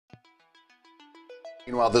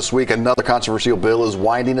Meanwhile, this week, another controversial bill is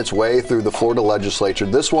winding its way through the Florida legislature.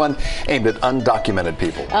 This one aimed at undocumented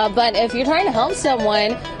people. But if you're trying to help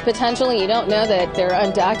someone, potentially you don't know that they're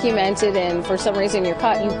undocumented and for some reason you're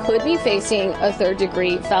caught, you could be facing a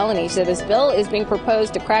third-degree felony. So this bill is being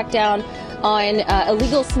proposed to crack down on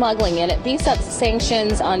illegal smuggling, and it beefs up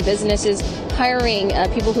sanctions on businesses hiring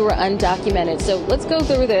people who are undocumented. So let's go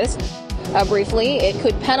through this briefly. It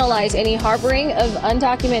could penalize any harboring of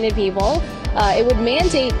undocumented people. It would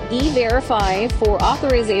mandate E-Verify for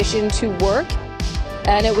authorization to work,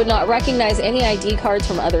 and it would not recognize any ID cards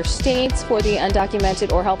from other states for the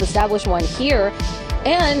undocumented or help establish one here.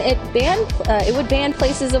 And it would ban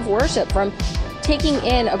places of worship from taking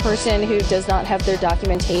in a person who does not have their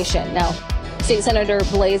documentation. Now, State Senator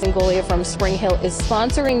Blaise Ngolia from Spring Hill is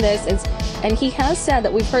sponsoring this, and he has said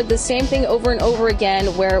that we've heard the same thing over and over again,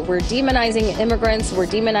 where we're demonizing immigrants, we're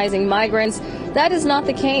demonizing migrants. That is not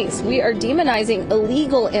the case. We are demonizing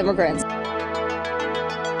illegal immigrants.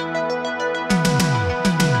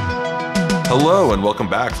 Hello and welcome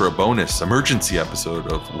back for a bonus emergency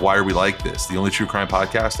episode of Why Are We Like This, the only true crime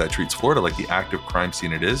podcast that treats Florida like the active crime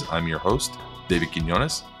scene it is. I'm your host, David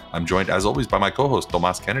Quinones. I'm joined, as always, by my co-host,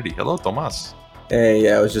 Tomas Kennedy. Hello, Tomas. Hey,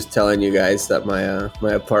 yeah, I was just telling you guys that my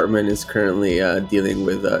apartment is currently dealing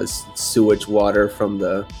with sewage water from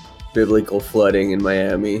the biblical flooding in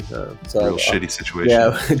Miami. Real shitty situation. Yeah,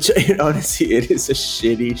 honestly, it is a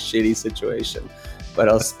shitty situation. But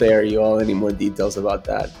I'll spare you all any more details about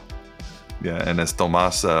that. Yeah, and as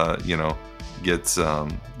Tomas, gets his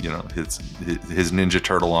Ninja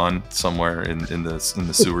Turtle on somewhere in the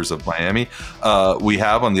sewers of Miami. We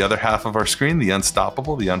have on the other half of our screen the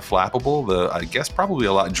unstoppable, the unflappable, I guess probably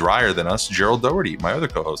a lot drier than us, Gerald Doherty, my other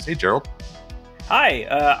co-host. Hey, Gerald. Hi,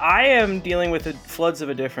 I am dealing with floods of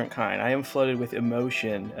a different kind. I am flooded with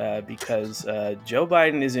emotion because Joe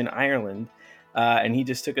Biden is in Ireland. And he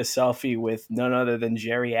just took a selfie with none other than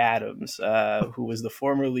Jerry Adams, who was the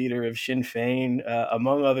former leader of Sinn Féin,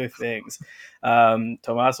 among other things.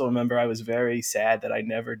 Tomas will remember I was very sad that I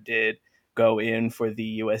never did go in for the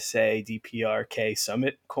USA DPRK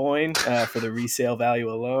Summit coin for the resale value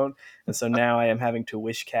alone. And so now I am having to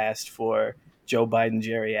wish cast for Joe Biden,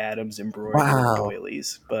 Jerry Adams embroidered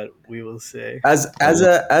doilies, but we will see. As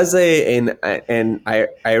an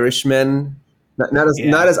Irishman.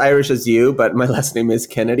 Not as Irish as you, but my last name is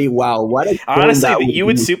Kennedy. Wow, what a honestly, you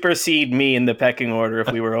would supersede me in the pecking order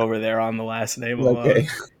if we were over there on the last name alone. Okay,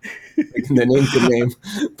 the name's the name,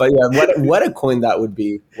 but yeah, what a coin that would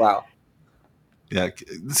be! Wow. Yeah,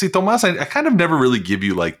 see, Tomas, I kind of never really give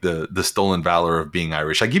you like the stolen valor of being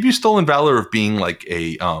Irish. I give you stolen valor of being like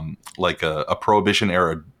a Prohibition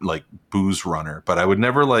era like booze runner, but I would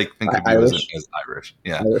never like think of you as Irish.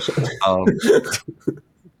 Yeah. Irish.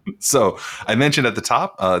 So I mentioned at the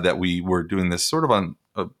top that we were doing this sort of on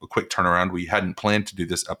a quick turnaround. We hadn't planned to do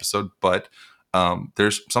this episode, but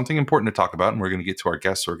there's something important to talk about, and we're going to get to our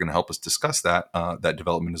guests who are going to help us discuss that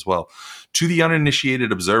development as well. To the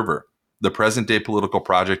uninitiated observer, the present-day political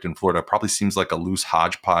project in Florida probably seems like a loose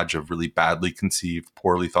hodgepodge of really badly conceived,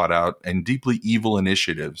 poorly thought out, and deeply evil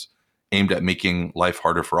initiatives aimed at making life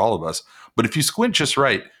harder for all of us. But if you squint just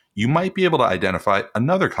right, you might be able to identify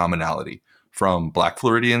another commonality. From Black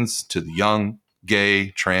Floridians to the young, gay,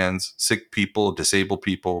 trans, sick people, disabled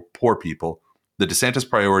people, poor people, the DeSantis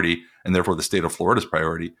priority, and therefore the state of Florida's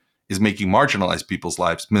priority, is making marginalized people's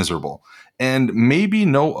lives miserable. And maybe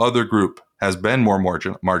no other group has been more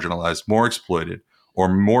marginalized, more exploited, or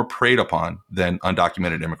more preyed upon than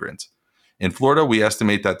undocumented immigrants. In Florida, we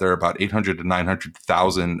estimate that there are about 800 to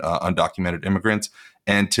 900,000 undocumented immigrants.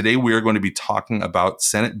 And today we are going to be talking about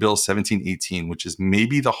Senate Bill 1718, which is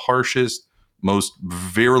maybe the harshest, most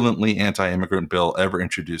virulently anti-immigrant bill ever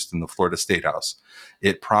introduced in the Florida State House.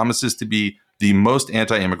 It promises to be the most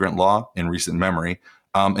anti-immigrant law in recent memory.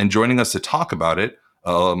 And joining us to talk about it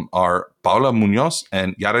are Paula Munoz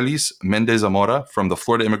and Yaralis Mendez-Zamora from the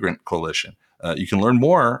Florida Immigrant Coalition. You can learn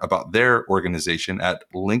more about their organization at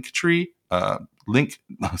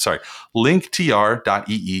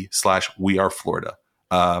linktr.ee/weareflorida.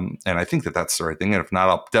 And I think that's the right thing. And if not,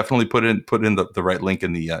 I'll definitely put in the right link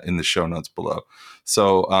in the show notes below.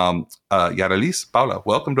 So, Yaralis, Paula,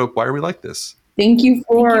 welcome to Why Are We Like This? Thank you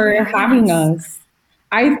for having us.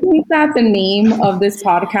 I think that the name of this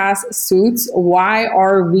podcast suits Why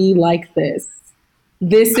Are We Like This?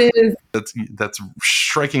 This is that's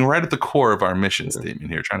striking right at the core of our mission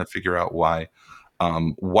statement here, trying to figure out why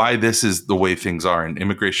this is the way things are. And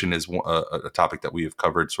immigration is a topic that we have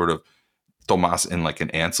covered sort of, Tomas, in like an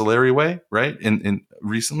ancillary way, right? In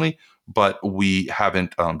recently, but we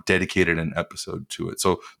haven't dedicated an episode to it.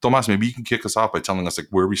 So, Tomas, maybe you can kick us off by telling us like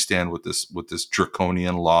where we stand with this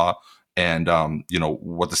draconian law, and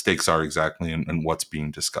what the stakes are exactly, and what's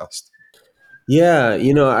being discussed. Yeah,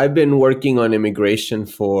 I've been working on immigration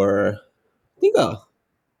for, I think,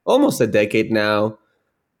 almost a decade now.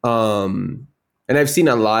 And I've seen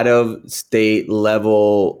a lot of state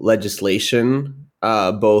level legislation,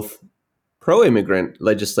 both pro-immigrant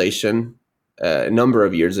legislation a number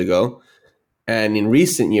of years ago, and in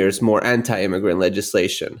recent years, more anti-immigrant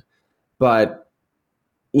legislation. But,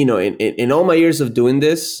 in all my years of doing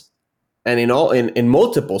this, and in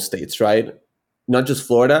multiple states, right? Not just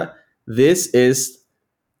Florida, this is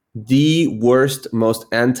the worst, most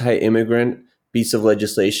anti-immigrant piece of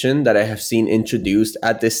legislation that I have seen introduced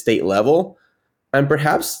at this state level, and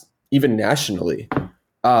perhaps even nationally,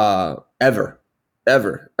 ever.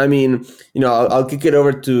 I mean, I'll kick it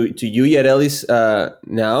over to you, Yarelis,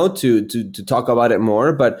 now to talk about it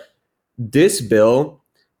more. But this bill,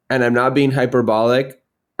 and I'm not being hyperbolic,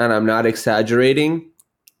 and I'm not exaggerating,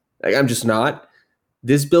 like, I'm just not.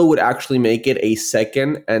 This bill would actually make it a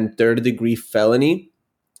second or third degree felony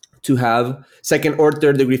to have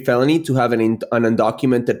an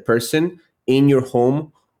undocumented person in your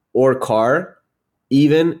home or car,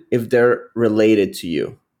 even if they're related to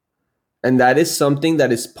you. And that is something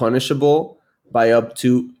that is punishable by up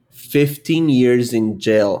to 15 years in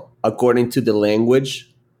jail, according to the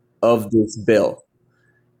language of this bill.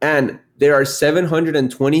 And there are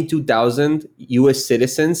 722,000 U.S.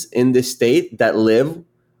 citizens in this state that live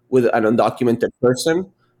with an undocumented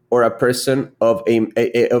person or a person of a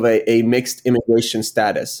mixed immigration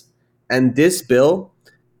status. And this bill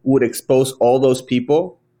would expose all those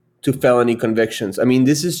people to felony convictions. I mean,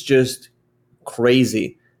 this is just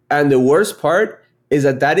crazy. And the worst part is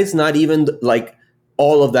that is not even like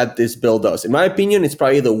all of that this bill does. In my opinion, it's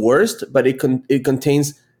probably the worst, but it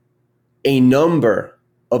contains a number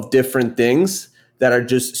of different things that are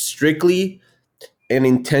just strictly and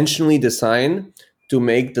intentionally designed to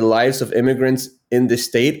make the lives of immigrants in the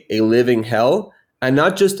state a living hell. And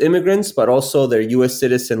not just immigrants, but also their U.S.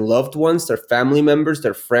 citizen loved ones, their family members,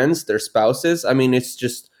 their friends, their spouses. I mean, it's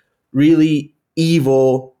just really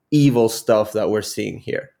evil stuff that we're seeing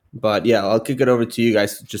here. But yeah, I'll kick it over to you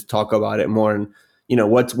guys to just talk about it more and,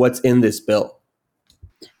 what's in this bill.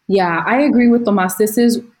 Yeah, I agree with Tomas. This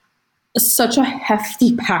is such a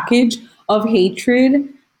hefty package of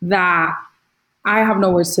hatred that I have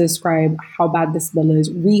no words to describe how bad this bill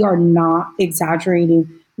is. We are not exaggerating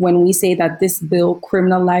when we say that this bill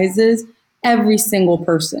criminalizes every single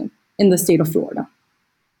person in the state of Florida,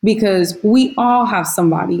 because we all have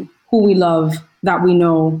somebody who we love, that we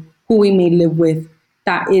know, who we may live with,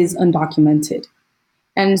 that is undocumented.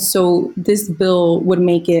 And so this bill would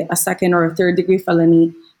make it a second or a third degree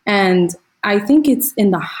felony. And I think it's in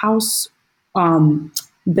the House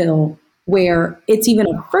bill where it's even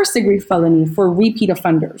a first degree felony for repeat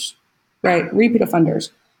offenders, right? Repeat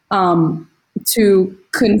offenders, to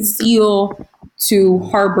conceal, to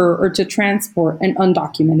harbor, or to transport an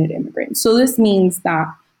undocumented immigrant. So this means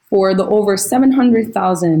that for the over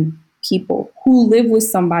 700,000 people who live with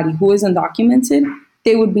somebody who is undocumented,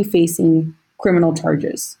 they would be facing criminal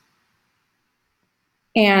charges.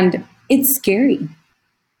 And it's scary.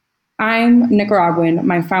 I'm Nicaraguan.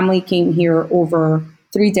 My family came here over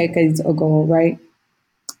 3 decades ago, right?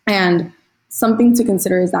 And something to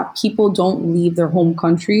consider is that people don't leave their home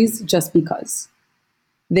countries just because.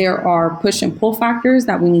 There are push and pull factors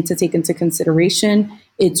that we need to take into consideration.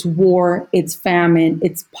 It's war, it's famine,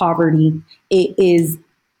 it's poverty. It is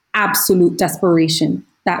absolute desperation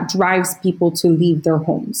that drives people to leave their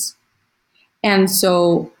homes. And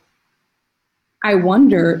so I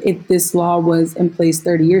wonder if this law was in place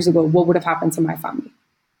 30 years ago, what would have happened to my family?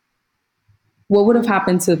 What would have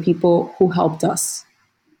happened to the people who helped us?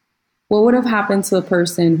 What would have happened to the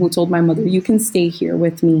person who told my mother, you can stay here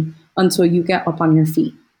with me until you get up on your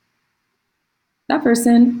feet? That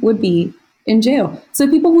person would be in jail. So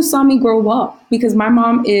people who saw me grow up, because my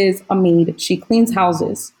mom is a maid, she cleans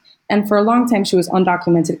houses. And for a long time, she was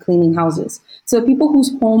undocumented cleaning houses. So people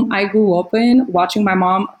whose home I grew up in, watching my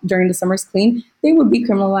mom during the summers clean, they would be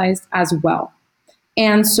criminalized as well.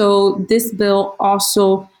 And so this bill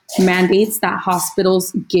also mandates that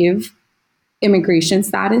hospitals give immigration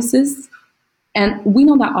statuses. And we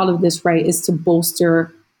know that all of this, right, is to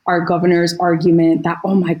bolster our governor's argument that,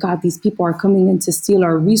 oh my God, these people are coming in to steal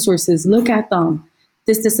our resources. Look at them,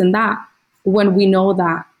 this, and that. When we know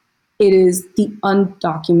that it is the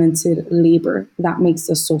undocumented labor that makes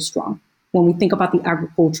us so strong when we think about the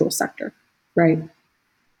agricultural sector, right?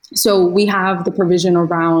 So we have the provision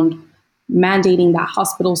around mandating that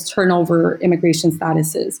hospitals turn over immigration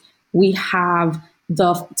statuses. We have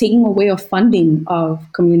the taking away of funding of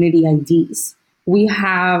community IDs. We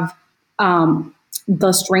have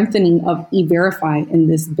the strengthening of E-Verify in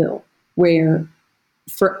this bill, where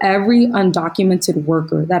for every undocumented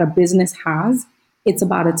worker that a business has, it's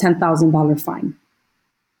about a $10,000 fine.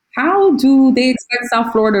 How do they expect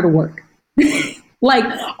South Florida to work? Like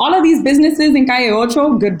all of these businesses in Calle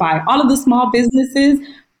Ocho, goodbye. All of the small businesses,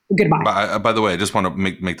 goodbye. By the way, I just want to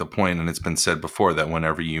make the point, and it's been said before, that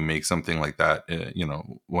whenever you make something like that,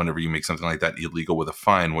 illegal with a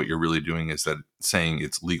fine, what you're really doing is that saying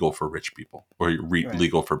it's legal for rich people or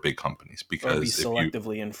legal for big companies, because or be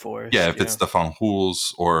selectively enforced. Yeah, if it's the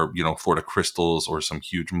Fanjuls or Florida Crystals or some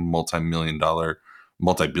huge multi-billion dollar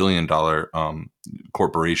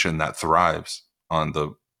corporation that thrives on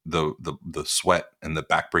the sweat and the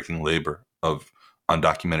backbreaking labor of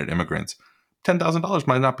undocumented immigrants, $10,000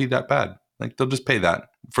 might not be that bad. Like, they'll just pay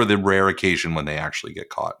that for the rare occasion when they actually get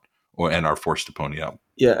caught and are forced to pony up.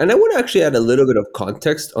 Yeah, and I want to actually add a little bit of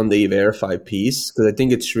context on the E-Verify piece, because I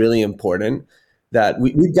think it's really important that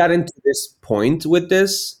we got into this point with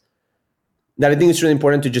this, that I think it's really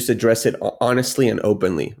important to just address it honestly and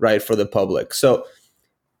openly, right, for the public. So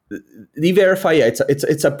the E-Verify,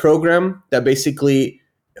 it's a program that basically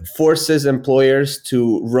forces employers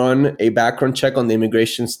to run a background check on the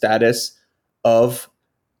immigration status of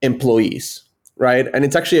employees, right? And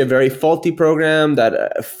it's actually a very faulty program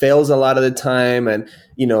that fails a lot of the time, and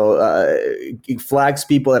it flags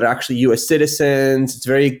people that are actually U.S. citizens. It's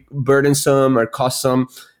very burdensome or costly.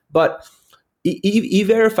 But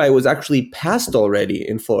E-Verify was actually passed already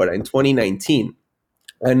in Florida in 2019,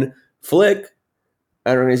 and FLIC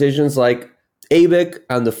and organizations like ABIC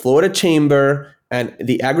and the Florida Chamber and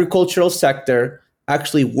the agricultural sector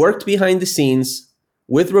actually worked behind the scenes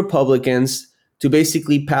with Republicans to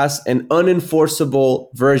basically pass an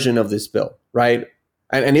unenforceable version of this bill, right?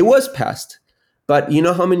 And it was passed. But you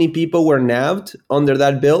know how many people were nabbed under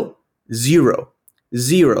that bill? Zero.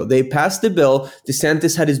 They passed the bill.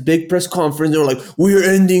 DeSantis had his big press conference. They were like, we're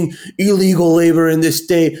ending illegal labor in this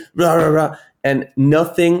state, blah, blah, blah. And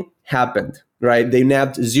nothing happened, right? They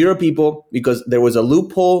nabbed zero people because there was a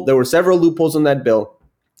loophole. There were several loopholes on that bill.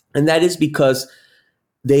 And that is because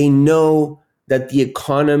they know that the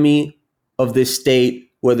economy of this state,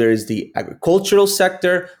 whether it's the agricultural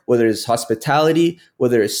sector, whether it's hospitality,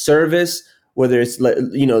 whether it's service, whether it's the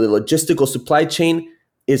logistical supply chain,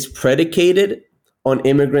 is predicated on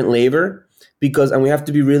immigrant labor. Because, and we have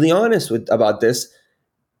to be really honest about this,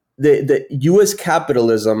 the U.S.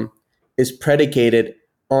 capitalism is predicated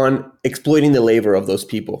on exploiting the labor of those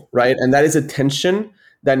people, right? And that is a tension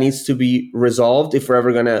that needs to be resolved if we're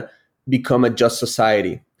ever going to become a just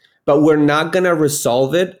society. But we're not going to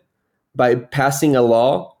resolve it by passing a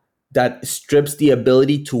law that strips the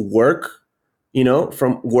ability to work,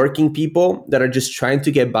 from working people that are just trying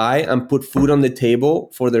to get by and put food on the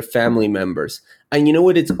table for their family members. And you know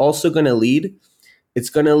what it's also going to lead? It's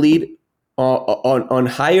going to lead on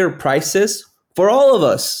higher prices for all of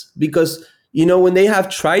us, because when they have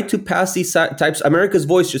tried to pass these types, America's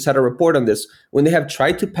Voice just had a report on this. When they have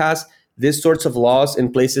tried to pass these sorts of laws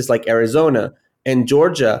in places like Arizona and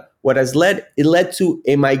Georgia, it led to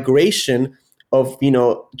a migration of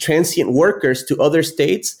transient workers to other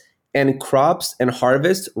states, and crops and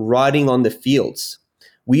harvest rotting on the fields.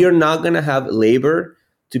 We are not going to have labor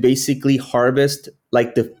to basically harvest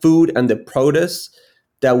like the food and the produce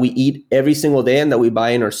that we eat every single day and that we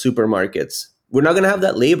buy in our supermarkets. We're not going to have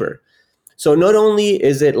that labor. So not only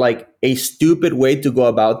is it like a stupid way to go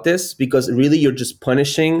about this, because really you're just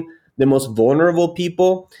punishing the most vulnerable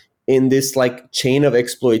people in this like chain of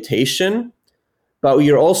exploitation, but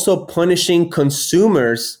you're also punishing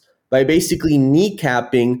consumers by basically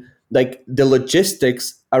kneecapping like the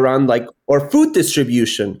logistics around like our food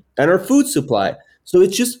distribution and our food supply. So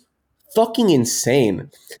it's just fucking insane.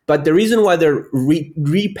 But the reason why they're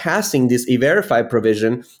repassing this E-Verify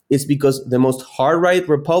provision is because the most hard-right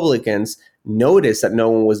Republicans noticed that no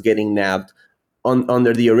one was getting nabbed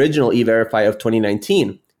under the original E-Verify of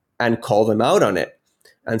 2019 and called them out on it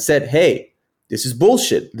and said, hey, this is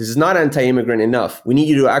bullshit. This is not anti-immigrant enough. We need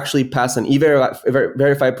you to actually pass an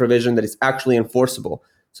E-Verify provision that is actually enforceable.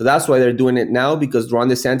 So that's why they're doing it now, because Ron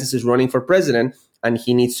DeSantis is running for president and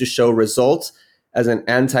he needs to show results as an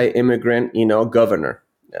anti-immigrant, governor.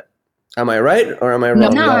 Yeah. Am I right or am I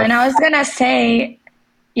wrong? No, and I was going to say,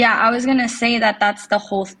 that that's the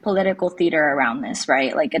whole political theater around this,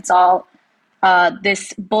 right? Like it's all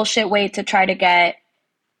this bullshit way to try to get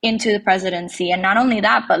into the presidency. And not only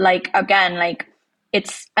that, but like, again, like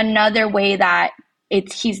it's another way that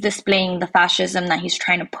he's displaying the fascism that he's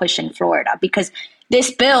trying to push in Florida, because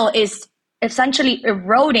this bill is essentially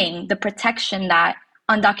eroding the protection that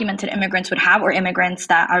undocumented immigrants would have, or immigrants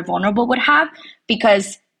that are vulnerable would have,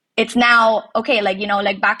 because it's now, okay, like, you know,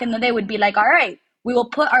 like back in the day would be like, all right, we will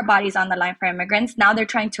put our bodies on the line for immigrants. Now they're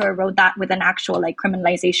trying to erode that with an actual like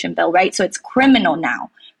criminalization bill, right? So it's criminal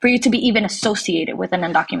now for you to be even associated with an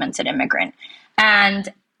undocumented immigrant.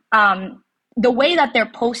 And the way that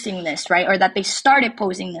they're posting this, right, or that they started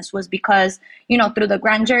posing this, was because, you know, through the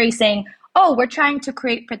grand jury saying, oh, we're trying to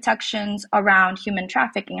create protections around human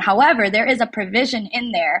trafficking. However, there is a provision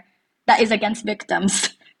in there that is against victims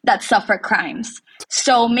that suffer crimes.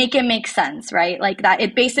 So make it make sense, right? Like that,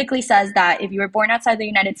 it basically says that if you were born outside the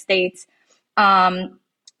United States,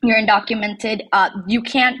 you're undocumented, you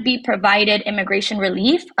can't be provided immigration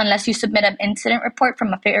relief unless you submit an incident report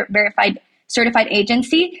from a verified certified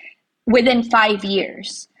agency within 5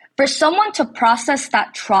 years. For someone to process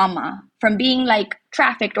that trauma from being like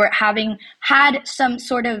trafficked or having had some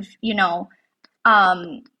sort of, you know,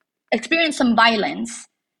 experience some violence,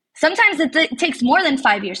 sometimes it takes more than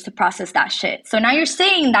 5 years to process that shit. So now you're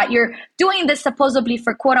saying that you're doing this supposedly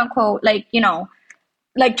for quote unquote, like, you know,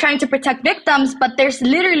 like trying to protect victims, but there's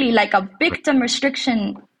literally like a victim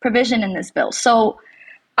restriction provision in this bill. So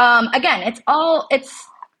again, it's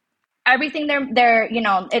everything they're you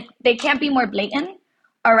know, they can't be more blatant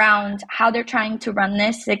around how they're trying to run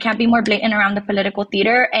this. They can't be more blatant around the political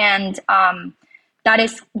theater. And that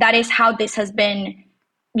is how this has been,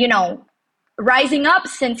 you know, rising up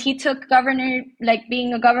since he took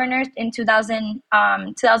being a governor in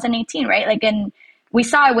 2018, right? Like, and we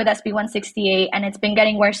saw it with SB 168, and it's been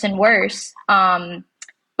getting worse and worse.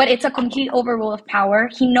 But it's a complete overrule of power.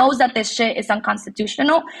 He knows that this shit is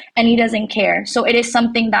unconstitutional, and he doesn't care. So it is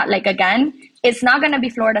something that, like, again, it's not going to be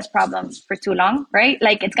Florida's problem for too long, right?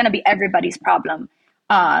 Like, it's going to be everybody's problem.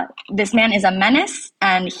 This man is a menace,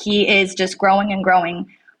 and he is just growing and growing.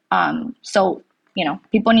 So, you know,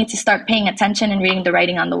 people need to start paying attention and reading the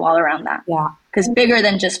writing on the wall around that. Yeah. Because bigger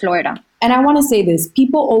than just Florida. And I want to say this.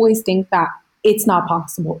 People always think that it's not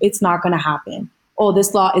possible. It's not going to happen. Oh,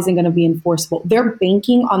 this law isn't going to be enforceable. They're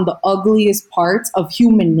banking on the ugliest parts of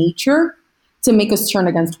human nature to make us turn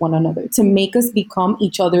against one another, to make us become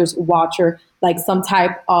each other's watcher, like some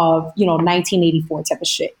type of, you know, 1984 type of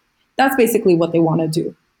shit. That's basically what they want to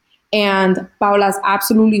do. And Paula's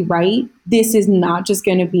absolutely right. This is not just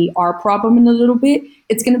going to be our problem in a little bit.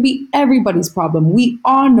 It's going to be everybody's problem. We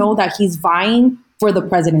all know that he's vying for the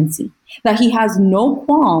presidency, that he has no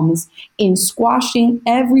qualms in squashing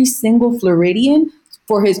every single Floridian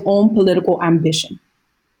for his own political ambition.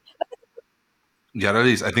 Yeah,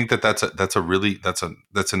 I think that's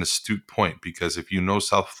an astute point, because if you know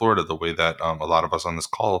South Florida the way that a lot of us on this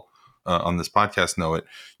call, on this podcast know it,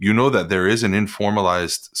 you know that there is an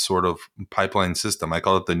informalized sort of pipeline system. I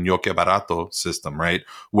call it the ñoque barato system, right?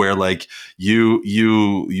 Where like you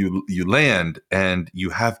land and you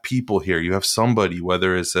have people here, you have somebody,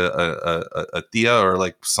 whether it's a tia or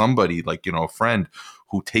like somebody like, you know, a friend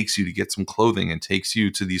who takes you to get some clothing and takes you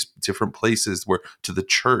to these different places, where to the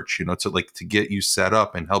church, you know, to get you set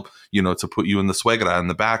up and help, you know, to put you in the suegra in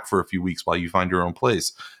the back for a few weeks while you find your own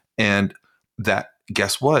place. And that,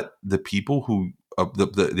 guess what? The people who,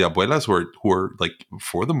 the abuelas who are like,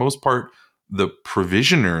 for the most part, the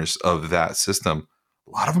provisioners of that system,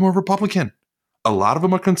 a lot of them are Republican. A lot of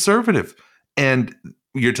them are conservative. And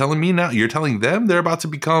you're telling them they're about to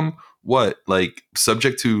become what? Like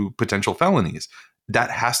subject to potential felonies.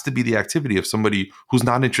 That has to be the activity of somebody who's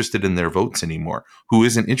not interested in their votes anymore, who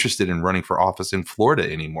isn't interested in running for office in Florida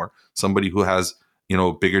anymore, somebody who has, you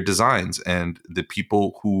know, bigger designs. And the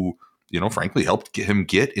people who, you know, frankly, helped him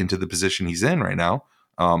get into the position he's in right now,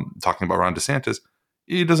 talking about Ron DeSantis,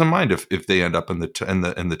 he doesn't mind if they end up in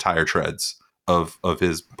the tire treads of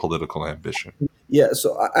his political ambition. Yeah,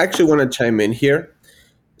 so I actually want to chime in here.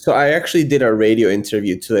 So I actually did a radio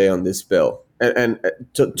interview today on this bill. And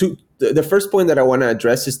the first point that I want to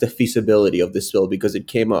address is the feasibility of this bill, because it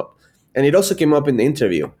came up. And it also came up in the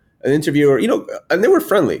interview. An interviewer, you know, and they were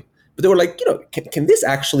friendly, but they were like, you know, can this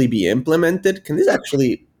actually be implemented? Can this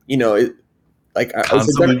actually, you know, like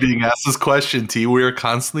constantly being asked this question, T. We are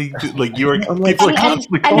constantly like, you are people are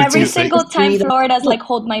constantly and every single time Florida's like,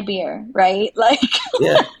 hold my beer, right? Like,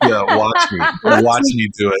 yeah, watch me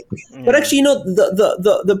do it. But actually, you know,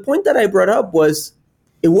 the point that I brought up was,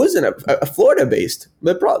 it wasn't a Florida based.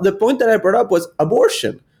 The point that I brought up was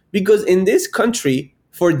abortion, because in this country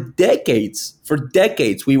for decades,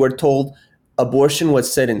 we were told abortion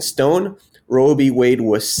was set in stone. Roe v. Wade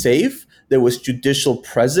was safe. there was judicial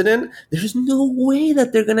precedent, there's no way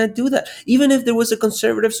that they're going to do that. Even if there was a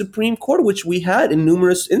conservative Supreme Court, which we had in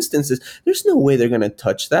numerous instances, there's no way they're going to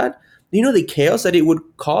touch that. You know the chaos that it would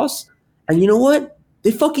cause? And you know what?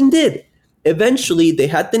 They fucking did. Eventually, they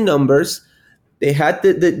had the numbers. They had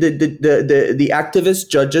the activist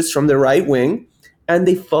judges from the right wing, and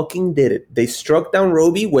they fucking did it. They struck down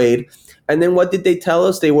Roe v. Wade. And then what did they tell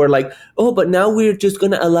us? They were like, oh, but now we're just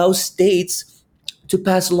going to allow states to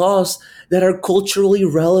pass laws that are culturally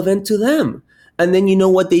relevant to them. And then you know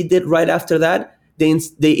what they did right after that?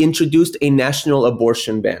 They introduced a national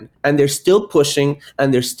abortion ban. And they're still pushing,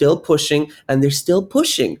 and they're still pushing, and they're still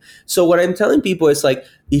pushing. So what I'm telling people is like,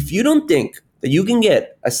 if you don't think that you can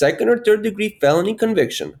get a second or third degree felony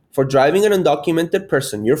conviction for driving an undocumented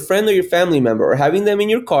person, your friend or your family member, or having them in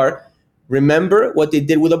your car, remember what they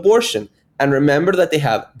did with abortion. And remember that they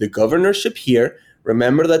have the governorship here.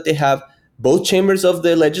 Remember that they have both chambers of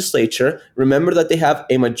the legislature. Remember that they have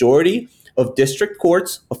a majority of district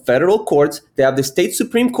courts, of federal courts. They have the state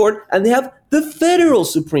Supreme Court, and they have the federal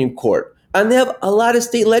Supreme Court. And they have a lot of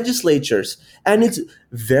state legislatures. And it's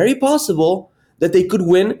very possible that they could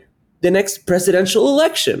win the next presidential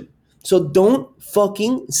election. So don't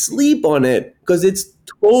fucking sleep on it, because it's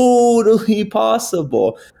totally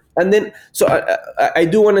possible. And then, so I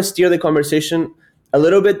do want to steer the conversation a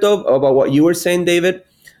little bit though about what you were saying, David.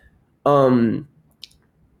 So,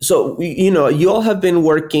 you know, you all have been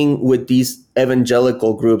working with these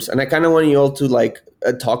evangelical groups, and I kind of want you all to like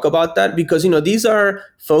talk about that, because, you know, these are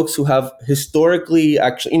folks who have historically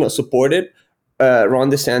actually, you know, supported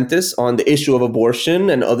Ron DeSantis on the issue of abortion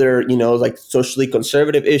and other, you know, like socially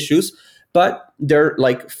conservative issues. But their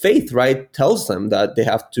like faith, right, tells them that they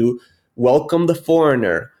have to welcome the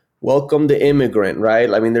foreigner, welcome the immigrant, right?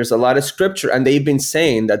 I mean, there's a lot of scripture, and they've been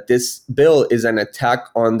saying that this bill is an attack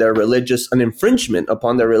on their religious, an infringement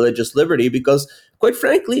upon their religious liberty, because quite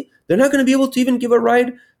frankly, they're not going to be able to even give a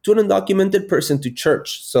ride to an undocumented person to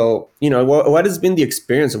church. So, you know, what has been the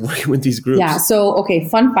experience of working with these groups? Yeah. So, okay,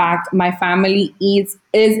 fun fact, my family is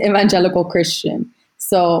evangelical Christian.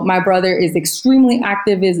 So my brother is extremely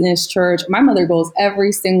active in his church. My mother goes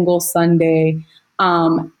every single Sunday.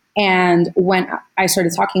 And when I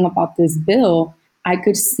started talking about this bill, I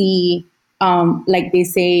could see, like they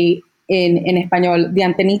say in Espanol, the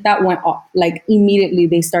antenita went off. Like immediately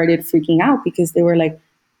they started freaking out, because they were like,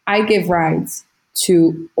 I give rides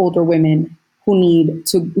to older women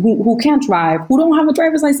who can't drive, who don't have a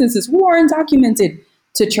driver's license, who are undocumented,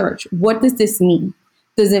 to church. What does this mean?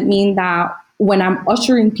 Does it mean that when I'm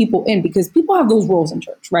ushering people in, because people have those roles in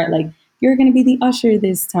church, right? Like, you're going to be the usher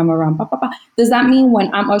this time around. Does that mean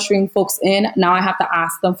when I'm ushering folks in, now I have to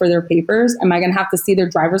ask them for their papers? Am I going to have to see their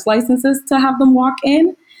driver's licenses to have them walk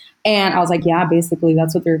in? And I was like, yeah, basically,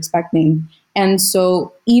 that's what they're expecting. And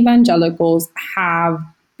so evangelicals have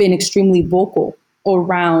been extremely vocal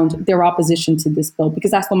around their opposition to this bill,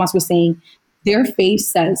 because as Tomas was saying, their faith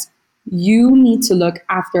says you need to look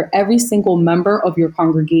after every single member of your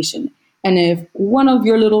congregation. And if one of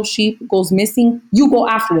your little sheep goes missing, you go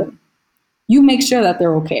after them. You make sure that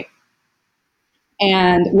they're okay.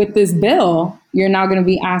 And with this bill, you're now going to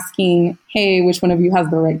be asking, hey, which one of you has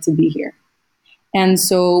the right to be here? And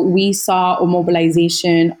so we saw a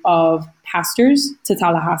mobilization of pastors to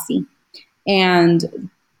Tallahassee. And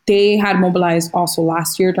they had mobilized also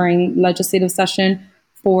last year during legislative session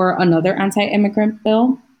for another anti-immigrant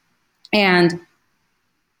bill. And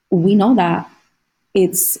we know that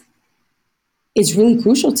it's really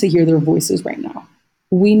crucial to hear their voices right now.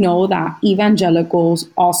 We know that evangelicals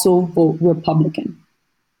also vote Republican.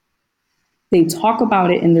 They talk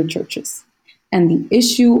about it in their churches. And the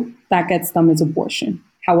issue that gets them is abortion.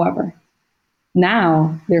 However,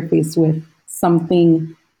 now they're faced with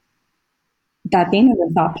something that they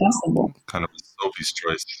never thought possible. Kind of a Sophie's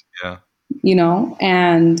choice, yeah. You know,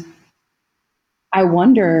 and I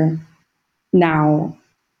wonder now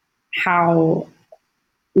how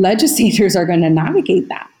legislators are going to navigate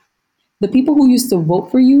that. The people who used to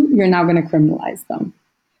vote for you, you're now going to criminalize them.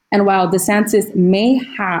 And while DeSantis may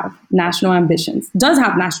have national ambitions, does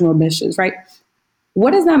have national ambitions, right?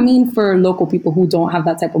 What does that mean for local people who don't have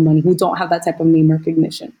that type of money, who don't have that type of name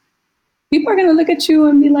recognition? People are going to look at you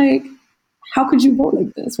and be like, how could you vote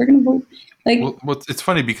like this? We're going to vote like... Well, it's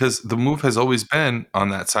funny because the move has always been on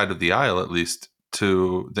that side of the aisle, at least,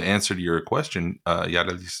 to the answer to your question,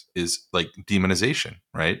 Yara, is like demonization,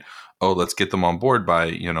 right? Oh, let's get them on board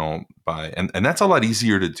and that's a lot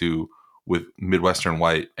easier to do with Midwestern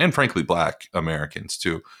white and frankly Black Americans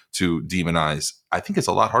to demonize. I think it's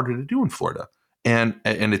a lot harder to do in Florida, and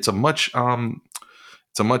it's a much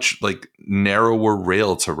it's a much like narrower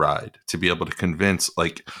rail to ride to be able to convince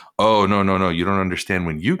like, oh, no, you don't understand.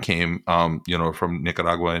 When you came, from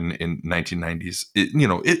Nicaragua in 1990s,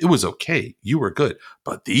 it was okay. You were good.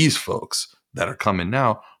 But these folks that are coming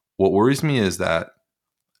now, what worries me is that,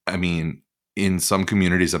 I mean, in some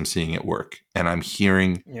communities, I'm seeing it work, and I'm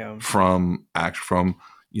hearing from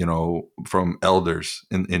elders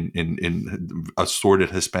in assorted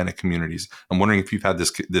Hispanic communities. I'm wondering if you've had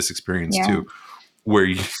this experience too, where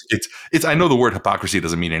it's. I know the word hypocrisy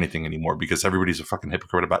doesn't mean anything anymore because everybody's a fucking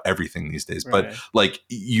hypocrite about everything these days. Right. But like,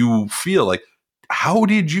 you feel like, how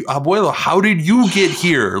did you, abuelo? How did you get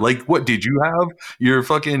here? Like, what did you have your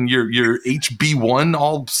fucking your HB1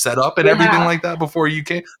 all set up and everything like that before you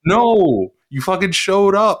came? No, you fucking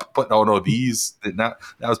showed up. But no, these did not.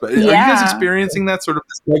 That was bad. Are you guys experiencing that sort of?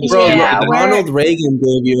 Like, bro, Ronald Reagan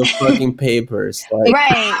gave you fucking papers, like.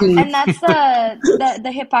 Right. And that's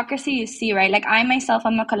the hypocrisy you see, right? Like, I myself,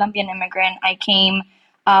 I'm a Colombian immigrant. I came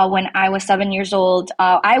when I was 7 years old.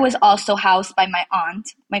 I was also housed by my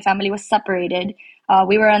aunt. My family was separated.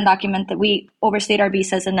 We were undocumented. We overstayed our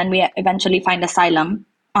visas, and then we eventually find asylum.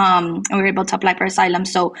 And we were able to apply for asylum.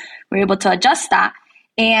 So we were able to adjust that.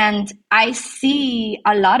 And I see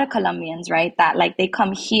a lot of Colombians, right, that like they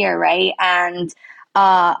come here, right, and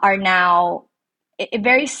are now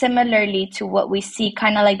very similarly to what we see,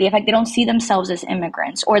 kind of like the effect they don't see themselves as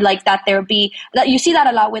immigrants, or like that you see that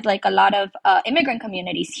a lot with like a lot of immigrant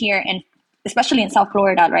communities here, and especially in South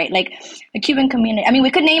Florida, right? Like the Cuban community. I mean,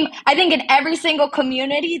 we could name, I think in every single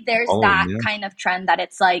community, there's kind of trend that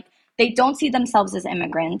it's like they don't see themselves as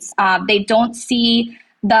immigrants. They don't see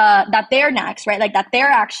that they're next, right? Like that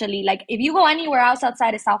they're actually like, if you go anywhere else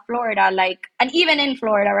outside of South Florida, like, and even in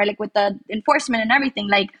Florida, right? Like with the enforcement and everything,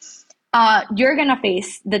 like, you're going to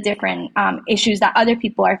face the different issues that other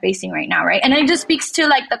people are facing right now, right? And it just speaks to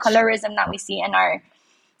like the colorism that we see in our,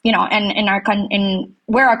 and in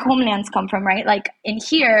where our homelands come from, right? Like in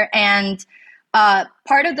here. And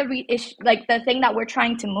part of the like the thing that we're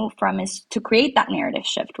trying to move from is to create that narrative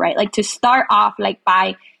shift, right? Like to start off like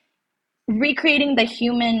by recreating the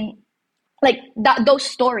human, like those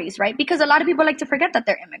stories, right? Because a lot of people like to forget that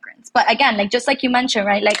they're immigrants. But again, like just like you mentioned,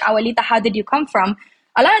 right? Like, abuelita, how did you come from?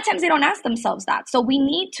 A lot of times they don't ask themselves that. So we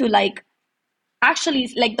need to like,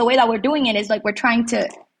 actually, like the way that we're doing it is like, we're trying to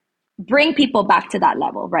bring people back to that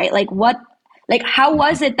level, right? Like how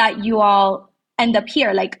was it that you all end up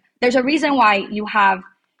here? Like, there's a reason why you have,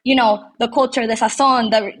 the culture, the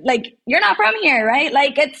sazon, like, you're not from here, right?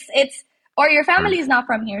 Like it's, or your family is not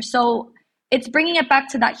from here. So it's bringing it back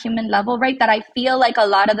to that human level, right? That I feel like a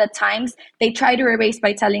lot of the times they try to erase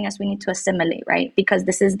by telling us we need to assimilate, right? Because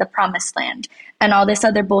this is the promised land and all this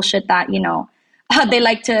other bullshit that, they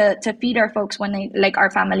like to feed our folks when they, like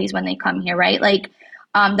our families when they come here, right? Like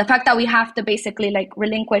the fact that we have to basically like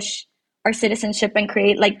relinquish our citizenship and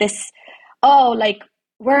create like this, like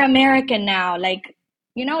we're American now. Like,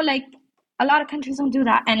 like a lot of countries don't do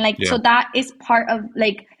that. And like, so that is part of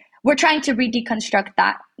like, we're trying to deconstruct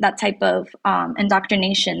that type of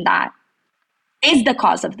indoctrination that is the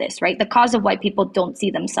cause of this, right? The cause of why people don't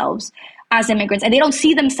see themselves as immigrants, and they don't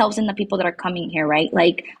see themselves in the people that are coming here, right?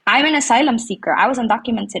 Like, I'm an asylum seeker. I was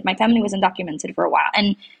undocumented. My family was undocumented for a while.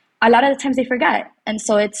 And a lot of the times they forget. And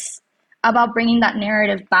so it's about bringing that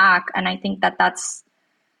narrative back. And I think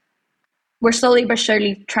we're slowly but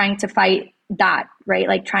surely trying to fight that, right?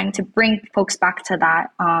 Like trying to bring folks back to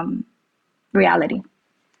that reality.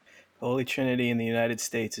 Holy Trinity in the United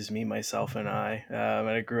States is me, myself, and I. And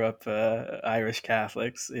I grew up Irish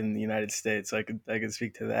Catholics in the United States, so I could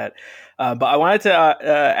speak to that. But I wanted to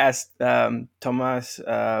ask Tomas,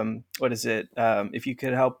 what is it? If you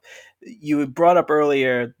could help. You brought up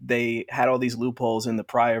earlier they had all these loopholes in the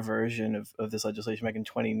prior version of this legislation back in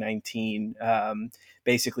 2019,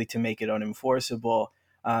 basically to make it unenforceable.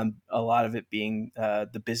 A lot of it being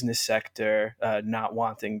the business sector not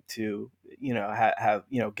wanting to, have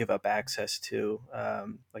give up access to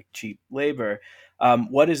like cheap labor.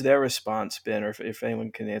 What has their response been, or if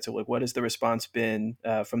anyone can answer, like what has the response been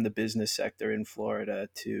from the business sector in Florida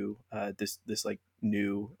to this like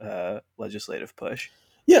new legislative push?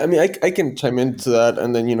 Yeah, I mean, I can chime into that,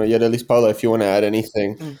 and then at least Paula, if you want to add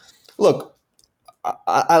anything. Look,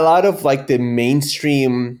 a lot of like the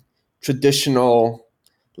mainstream traditional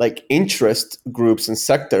like interest groups and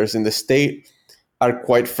sectors in the state are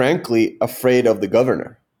quite frankly afraid of the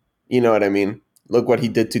governor. You know what I mean? Look what he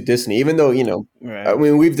did to Disney. Even though right. I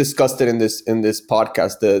mean, we've discussed it in this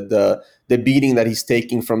podcast. The beating that he's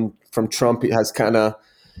taking from Trump has kind of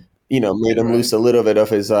made him lose a little bit of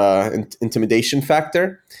his intimidation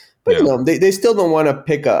factor. But they still don't want to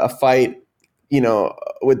pick a fight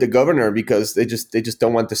with the governor because they just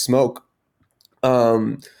don't want the smoke.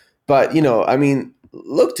 But I mean,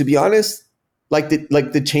 look, to be honest, like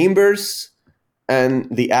the chambers and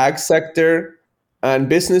the ag sector and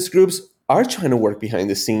business groups are trying to work behind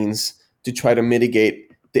the scenes to try to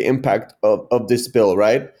mitigate the impact of this bill,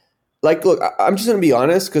 right? Like, look, I'm just gonna be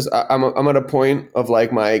honest because I'm at a point of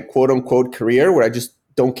like my quote unquote career where I just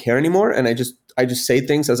don't care anymore, and I just say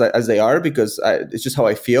things as they are because it's just how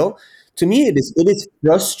I feel. To me, it is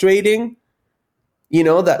frustrating,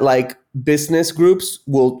 that like business groups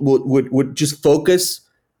would just focus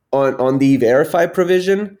on the verify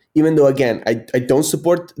provision, even though again I don't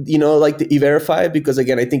support like the verify because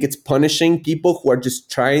again I think it's punishing people who are just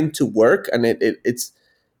trying to work, and it's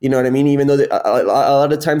what I mean, even though a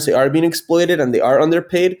lot of times they are being exploited and they are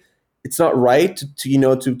underpaid. It's not right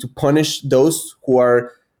to punish those who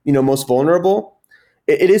are most vulnerable.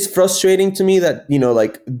 It is frustrating to me that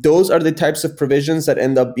like those are the types of provisions that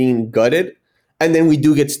end up being gutted, and then we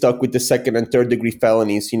do get stuck with the second and third degree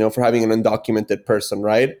felonies for having an undocumented person,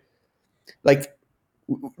 right? Like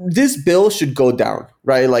this bill should go down,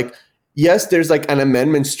 right? Like, yes, there's like an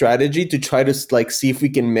amendment strategy to try to like see if we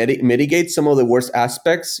can mitigate some of the worst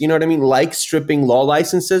aspects, you know what I mean? Like stripping law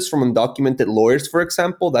licenses from undocumented lawyers, for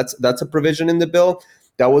example. That's a provision in the bill.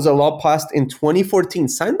 That was a law passed in 2014,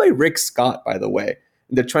 signed by Rick Scott, by the way.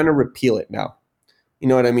 They're trying to repeal it now. You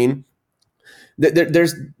know what I mean?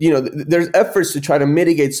 There's efforts to try to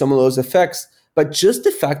mitigate some of those effects, but just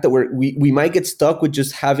the fact that we might get stuck with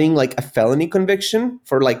just having like a felony conviction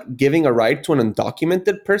for like giving a ride to an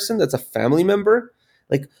undocumented person that's a family member,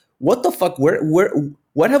 like what the fuck?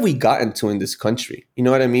 What have we gotten to in this country? You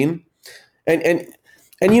know what I mean? And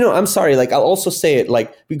I'm sorry, like I'll also say it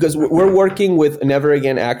like because we're working with Never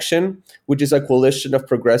Again Action, which is a coalition of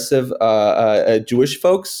progressive Jewish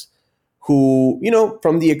folks who,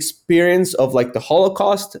 from the experience of like the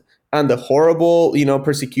Holocaust and the horrible,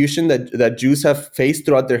 persecution that Jews have faced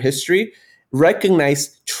throughout their history,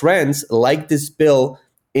 recognize trends like this bill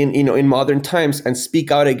in modern times and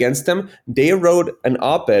speak out against them. They wrote an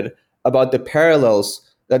op-ed about the parallels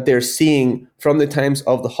that they're seeing from the times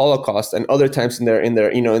of the Holocaust and other times in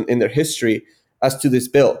their history as to this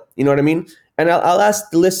bill. You know what I mean? And I'll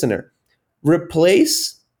ask the listener,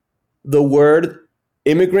 replace the word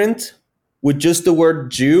immigrant with just the word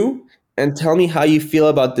Jew and tell me how you feel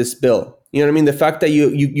about this bill. You know what I mean? The fact that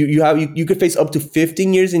you could face up to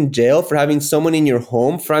 15 years in jail for having someone in your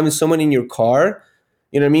home, for having someone in your car,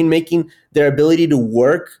 you know what I mean? Making their ability to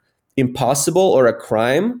work impossible or a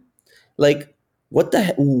crime. Like,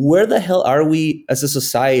 where the hell are we as a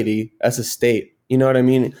society, as a state? You know what I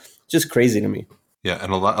mean? Just crazy to me. Yeah,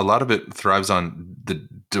 and a lot of it thrives on the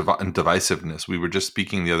divisiveness. We were just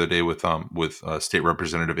speaking the other day with State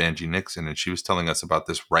Representative Angie Nixon, and she was telling us about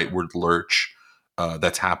this rightward lurch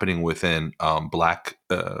that's happening within Black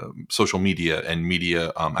social media and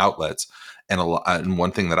media outlets. And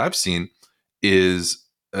one thing that I've seen is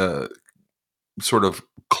sort of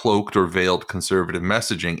cloaked or veiled conservative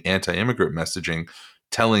messaging, anti-immigrant messaging,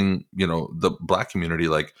 telling the Black community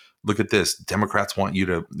like, look at this, Democrats want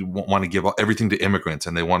to give everything to immigrants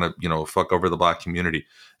and they want to fuck over the Black community.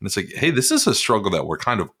 And it's like, hey, this is a struggle that we're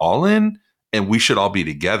kind of all in and we should all be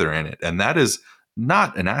together in it. And that is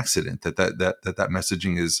not an accident that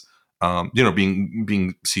messaging is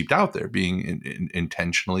being seeped out there, being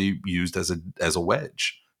intentionally used as a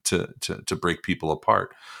wedge to break people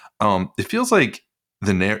apart. It feels like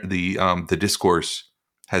the discourse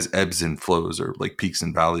has ebbs and flows or like peaks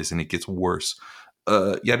and valleys, and it gets worse.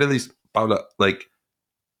 Yet at least like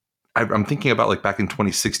I'm thinking about like back in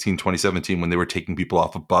 2016, 2017 when they were taking people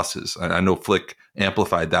off of buses. I know FLIC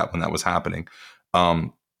amplified that when that was happening.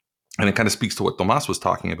 And it kind of speaks to what Tomas was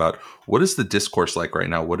talking about. What is the discourse like right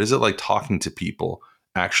now? What is it like talking to people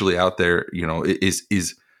actually out there?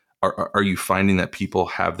 Are you finding that people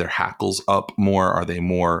have their hackles up more? Are they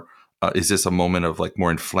more? Is this a moment of like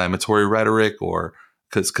more inflammatory rhetoric, or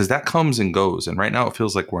because that comes and goes, and right now it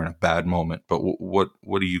feels like we're in a bad moment? But what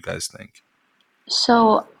do you guys think?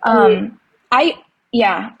 So I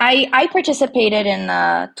participated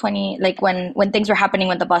in 20 like when things were happening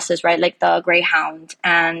with the buses, right? Like the Greyhound,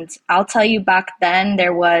 and I'll tell you, back then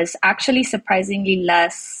there was actually surprisingly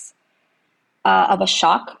less of a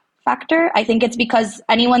shock factor. I think it's because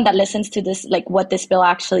anyone that listens to this, like what this bill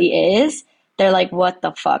actually is, they're like, what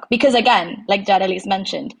the fuck? Because again, like Jadalis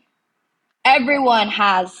mentioned, everyone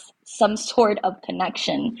has some sort of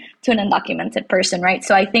connection to an undocumented person, right?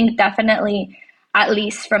 So I think definitely, at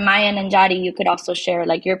least from my end, and Jadi, you could also share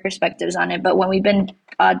like your perspectives on it. But when we've been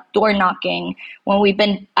door knocking, when we've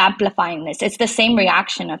been amplifying this, it's the same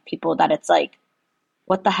reaction of people that it's like,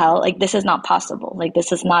 what the hell? Like, this is not possible. Like,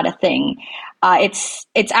 this is not a thing. It's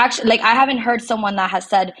actually, like, I haven't heard someone that has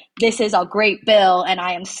said, this is a great bill and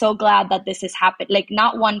I am so glad that this has happened. Like,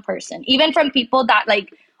 not one person, even from people that like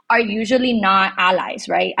are usually not allies,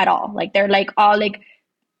 right? At all. Like, they're like all like,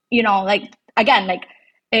 you know, like, again, like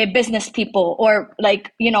business people or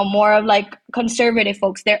like, you know, more of like conservative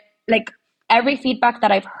folks. They're like, every feedback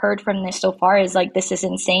that I've heard from this so far is like, this is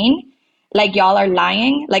insane. Like, y'all are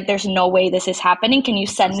lying. Like, there's no way this is happening. Can you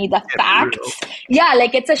send me the facts? Yeah,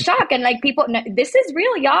 like, it's a shock. And like, people, no, this is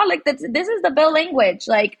real, y'all. Like, this is the bill language.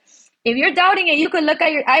 Like, if you're doubting it, you could look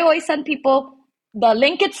at I always send people the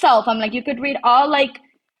link itself. I'm like, you could read all like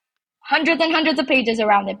hundreds and hundreds of pages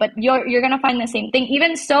around it, but you're going to find the same thing.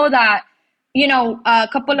 Even so that, you know, a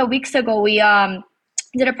couple of weeks ago, we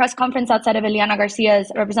did a press conference outside of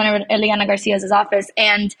Representative Eliana Garcia's office,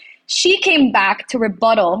 and she came back to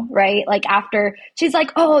rebuttal, right? Like, after she's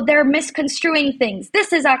like, oh, they're misconstruing things.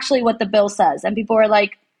 This is actually what the bill says. And people were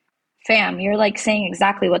like, fam, you're like saying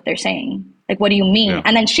exactly what they're saying. Like, what do you mean? Yeah.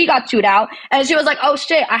 And then she got chewed out and she was like, oh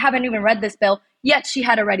shit, I haven't even read this bill, yet she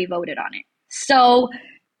had already voted on it. So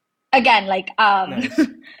again, like, nice.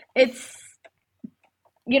 It's,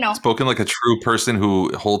 you know, spoken like a true person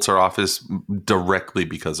who holds her office directly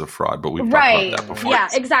because of fraud, but we've talked about that before. Yeah,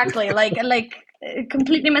 exactly. like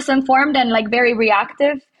completely misinformed and like very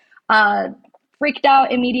reactive, freaked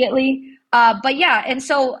out immediately. But yeah, and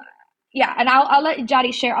so yeah, and I'll let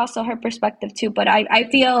Jadi share also her perspective too. But I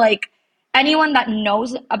feel like anyone that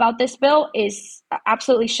knows about this bill is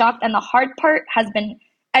absolutely shocked, and the hard part has been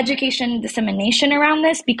education dissemination around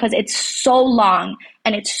this, because it's so long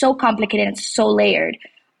and it's so complicated and it's so layered,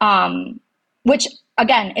 which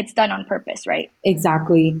again, it's done on purpose, right?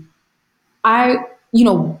 Exactly. I've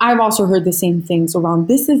also heard the same things around,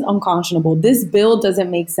 this is unconscionable. This bill doesn't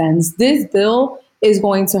make sense. This bill is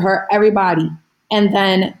going to hurt everybody. And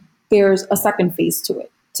then there's a second phase to it,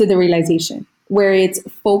 to the realization, where it's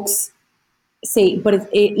folks say, but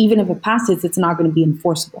even if it passes, it's not going to be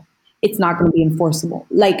enforceable. It's not going to be enforceable.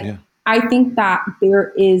 I think that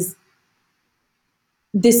there is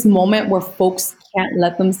this moment where folks can't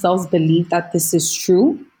let themselves believe that this is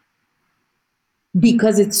true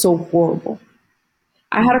because it's so horrible.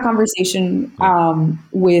 I had a conversation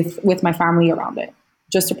with my family around it,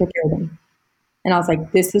 just to prepare them. And I was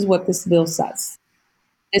like, this is what this bill says.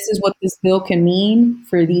 This is what this bill can mean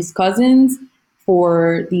for these cousins,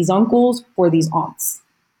 for these uncles, for these aunts.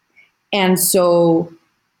 And so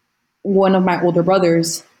one of my older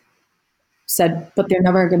brothers said, but they're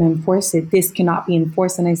never going to enforce it. This cannot be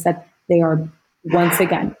enforced. And I said, they are once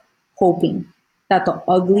again hoping that the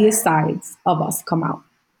ugliest sides of us come out.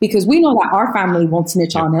 Because we know that our family won't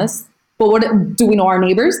snitch on us. But what do we know our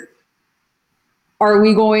neighbors? Are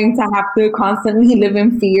we going to have to constantly live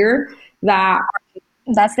in fear that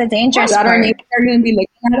that's the dangerous part, our neighbors are going to be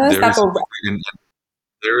looking at us?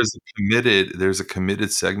 There's a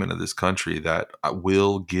committed segment of this country that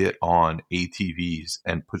will get on ATVs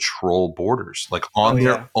and patrol borders, like on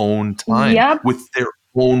their own time, with their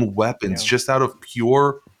own weapons, just out of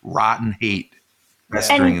pure rotten hate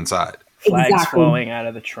festering inside. Flags flowing out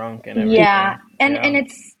of the trunk and everything. And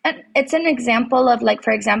it's an example of, like,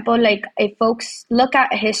 for example, like, if folks look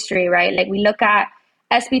at history, right? Like, we look at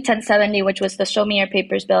SB 1070, which was the Show Me Your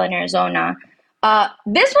Papers bill in Arizona.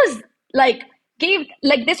 This was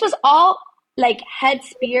this was all like head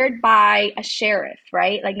speared by a sheriff,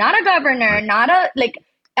 right? Like, not a governor, not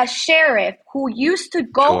a sheriff who used to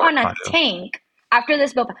go on a tank after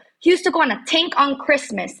this bill. He used to go on a tank on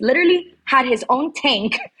Christmas, literally had his own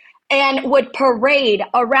tank, and would parade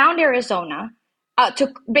around Arizona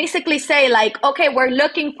to basically say, like, okay, we're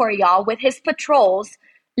looking for y'all, with his patrols,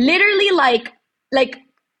 literally like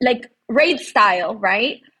raid style,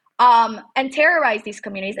 right? And terrorize these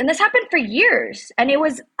communities. And this happened for years, and it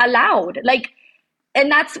was allowed. Like, and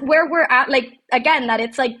that's where we're at. Like, again, that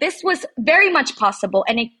it's like, this was very much possible,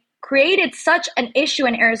 and it created such an issue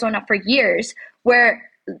in Arizona for years, where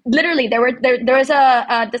literally there was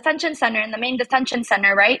a detention center, and the main detention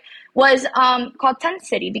center, right, was called Tent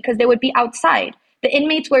City, because they would be outside. The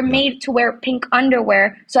inmates were made to wear pink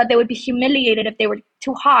underwear so that they would be humiliated if they were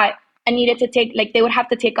too hot and needed to they would have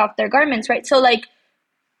to take off their garments, right? So, like,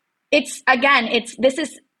 this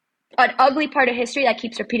is an ugly part of history that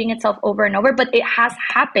keeps repeating itself over and over, but it has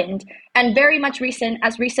happened, and very much recent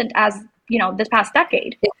as this past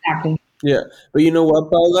decade. Exactly. Yeah, but you know what,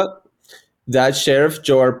 Paula? That Sheriff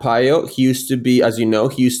Joe Arpaio, he used to be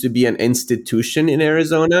an institution in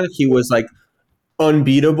Arizona. He was like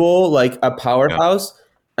unbeatable, like a powerhouse.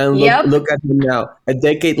 And look at him now. A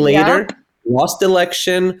decade later, lost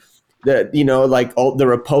election, Like all the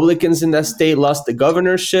Republicans in that state lost the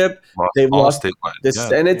governorship. They've lost the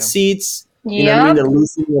Senate seats. You know what I mean? They're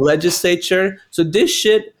losing the legislature. So this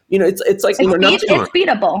shit, it's like it's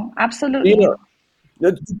beatable. Absolutely.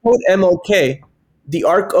 To quote MLK, the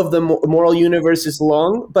arc of the moral universe is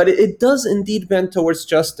long, but it does indeed bend towards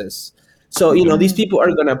justice. So, these people are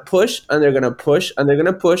going to push and they're going to push and they're going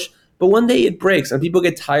to push. But one day it breaks and people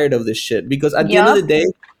get tired of this shit because at the end of the day,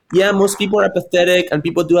 yeah, most people are apathetic and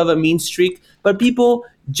people do have a mean streak, but people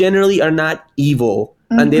generally are not evil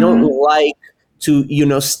and they don't like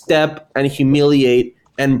to, step and humiliate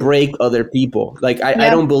and break other people. Like, I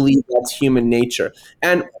don't believe that's human nature.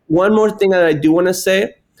 And one more thing that I do want to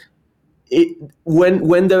say,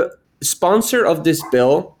 when the sponsor of this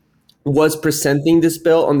bill was presenting this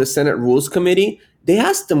bill on the Senate Rules Committee, they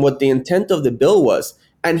asked him what the intent of the bill was.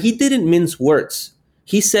 And he didn't mince words.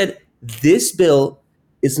 He said, this bill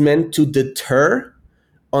is meant to deter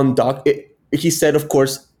he said, of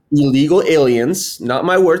course, illegal aliens, not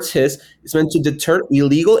my words, his. It's meant to deter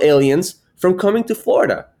illegal aliens from coming to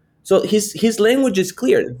Florida. So his language is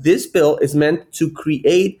clear. This bill is meant to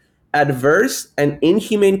create adverse and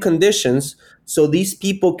inhumane conditions so these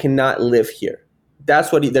people cannot live here.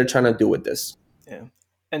 That's what they're trying to do with this. Yeah.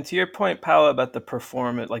 And to your point, Paolo, about the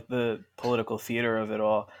performance, like the political theater of it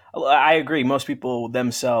all, I agree. Most people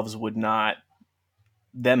themselves would not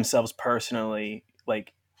personally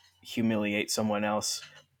like humiliate someone else.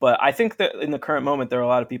 But I think that in the current moment, there are a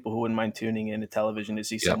lot of people who wouldn't mind tuning in to television to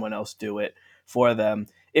see someone else do it for them.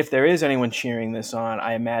 If there is anyone cheering this on,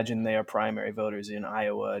 I imagine they are primary voters in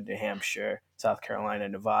Iowa, New Hampshire, South Carolina,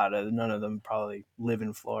 Nevada. None of them probably live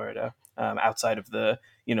in Florida, outside of the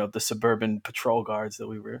suburban patrol guards that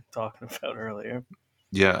we were talking about earlier.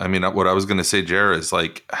 Yeah, I mean, what I was going to say, Jared, is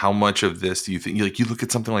like, how much of this do you think? Like, you look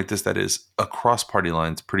at something like this that is across party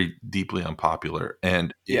lines, pretty deeply unpopular,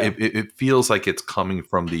 and it feels like it's coming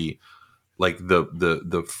from the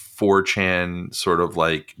 4chan sort of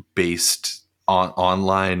like based on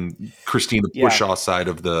online Christina Pushaw side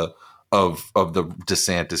of the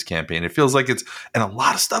DeSantis campaign. It feels like and a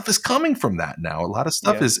lot of stuff is coming from that now. A lot of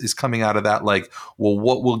stuff is coming out of that. Like, well,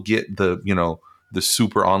 what will get the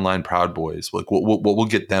super online Proud Boys? Like, what will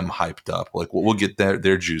get them hyped up? Like, what will get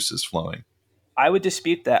their juices flowing? I would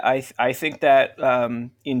dispute that. I think that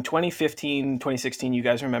in 2015, 2016, you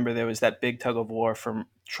guys remember there was that big tug of war from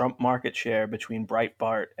Trump market share between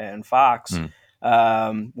Breitbart and Fox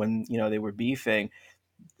when they were beefing.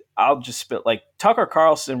 I'll just spit like Tucker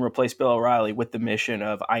Carlson replaced Bill O'Reilly with the mission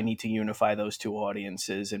of I need to unify those two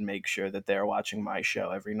audiences and make sure that they're watching my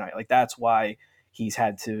show every night. Like, that's why he's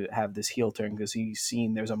had to have this heel turn, because he's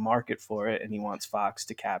seen there's a market for it and he wants Fox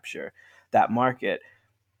to capture that market.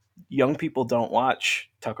 Young people don't watch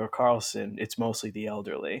Tucker Carlson. It's mostly the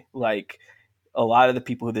elderly. Like, a lot of the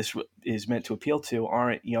people who this is meant to appeal to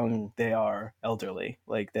aren't young. They are elderly.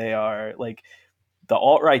 Like, they are like, the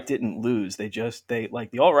alt-right didn't lose. The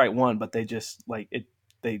alt-right won, but they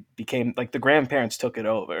became like the grandparents took it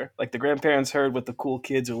over. Like, the grandparents heard what the cool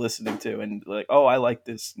kids are listening to and like, oh, I like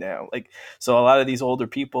this now. Like, so a lot of these older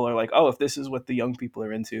people are like, oh, if this is what the young people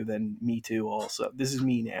are into, then me too also. This is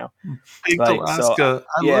me now. Alaska,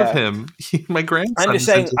 I love him. My grandson. I'm just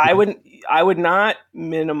saying, I would not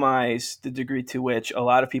minimize the degree to which a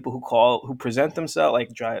lot of people who present themselves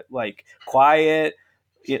like quiet,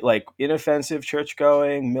 like inoffensive,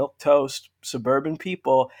 church-going, milquetoast, suburban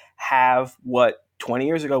people have what 20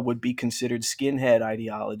 years ago would be considered skinhead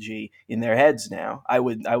ideology in their heads now. I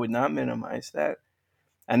would not minimize that.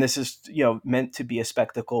 And this is, meant to be a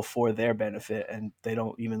spectacle for their benefit, and they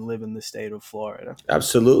don't even live in the state of Florida.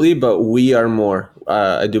 Absolutely, but we are more.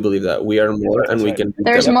 I do believe that we are more, and we can.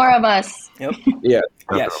 There's more of us. Yep. Yeah.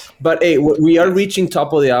 Yes. But hey, we are reaching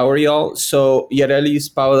top of the hour, y'all. So,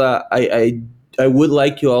 Yarelis, Paula, I would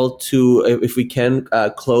like you all to, if we can,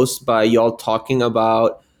 close by y'all talking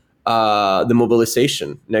about the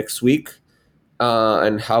mobilization next week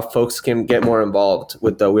and how folks can get more involved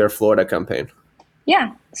with the We Are Florida campaign.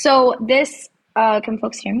 Yeah. So this, can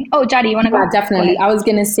folks hear me? Oh, Jadi, you want to go? Yeah, definitely. I was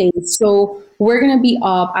going to say, so we're going to be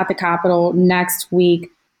up at the Capitol next week,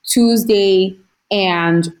 Tuesday,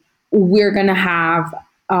 and we're going to have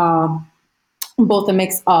both a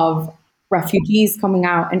mix of refugees coming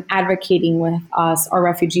out and advocating with us. Our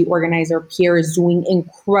refugee organizer, Pierre, is doing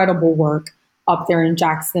incredible work up there in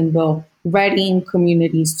Jacksonville, readying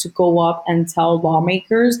communities to go up and tell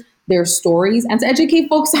lawmakers their stories and to educate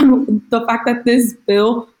folks on the fact that this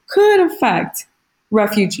bill could affect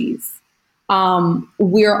refugees.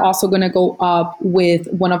 We're also going to go up with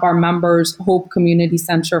one of our members, Hope Community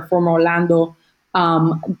Center from Orlando,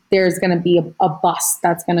 There's going to be a bus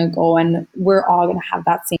that's going to go, and we're all going to have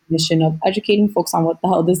that same mission of educating folks on what the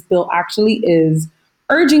hell this bill actually is,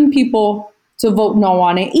 urging people to vote no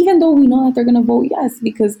on it, even though we know that they're going to vote yes,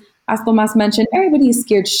 because as Tomas mentioned, everybody is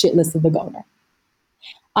scared shitless of the governor.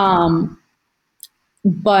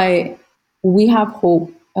 But we have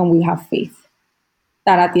hope and we have faith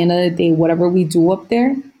that at the end of the day, whatever we do up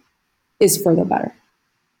there is for the better.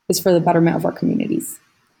 It's for the betterment of our communities.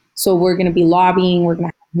 So we're going to be lobbying, we're going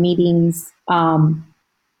to have meetings, and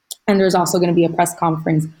there's also going to be a press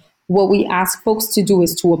conference. What we ask folks to do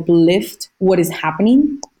is to uplift what is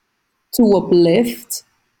happening, to uplift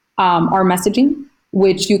our messaging,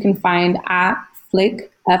 which you can find at FLIC,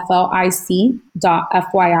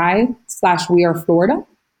 FLIC.FYI/WeAreFlorida,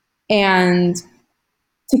 and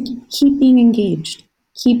to keep being engaged,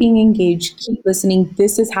 keep listening.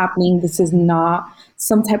 This is happening. This is not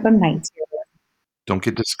some type of night terror. Don't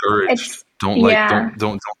get discouraged. Don't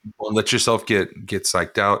let yourself get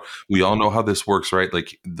psyched out. We all know how this works, right?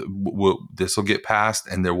 Like this will get passed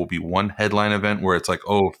and there will be one headline event where it's like,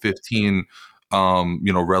 15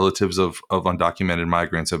 relatives of undocumented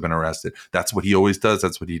migrants have been arrested. That's what he always does.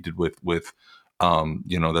 That's what he did with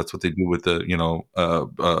that's what they do with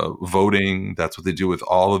the voting. That's what they do with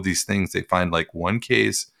all of these things. They find like one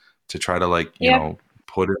case to try to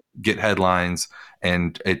get headlines.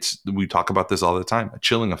 And we talk about this all the time, a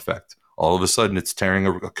chilling effect. All of a sudden it's tearing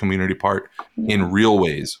a community apart in real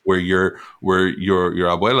ways where your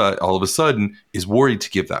abuela all of a sudden is worried to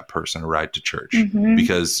give that person a ride to church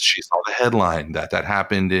because she saw the headline that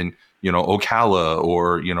happened in, Ocala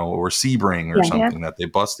or Sebring or something that they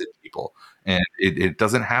busted people. And it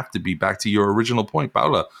doesn't have to be, back to your original point,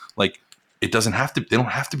 Paula, like they don't have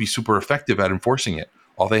to be super effective at enforcing it.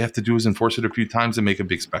 All they have to do is enforce it a few times and make a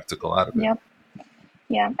big spectacle out of it. Yep.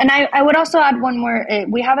 Yeah. And I would also add one more.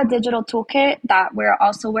 We have a digital toolkit that we're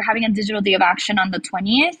having a digital day of action on the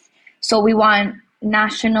 20th. So we want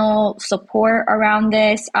national support around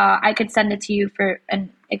this. I could send it to you and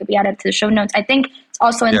it could be added to the show notes. I think it's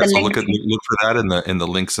also in the link. Look for that in the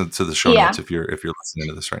links into the show notes if you're listening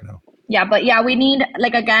to this right now. Yeah. But we need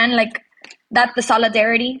that's the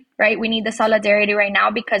solidarity, right? We need the solidarity right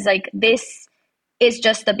now because this is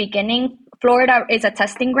just the beginning. Florida is a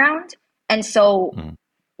testing ground. And so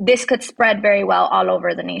this could spread very well all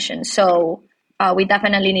over the nation. So we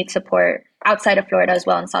definitely need support outside of Florida as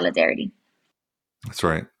well in solidarity. That's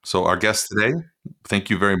right. So our guests today, thank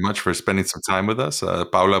you very much for spending some time with us.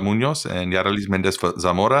 Paula Munoz and Yaralis Mendez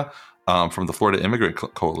Zamora from the Florida Immigrant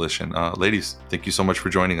Coalition. Ladies, thank you so much for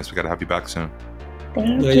joining us. We got to have you back soon.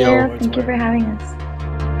 Thank you. Thank you for having us.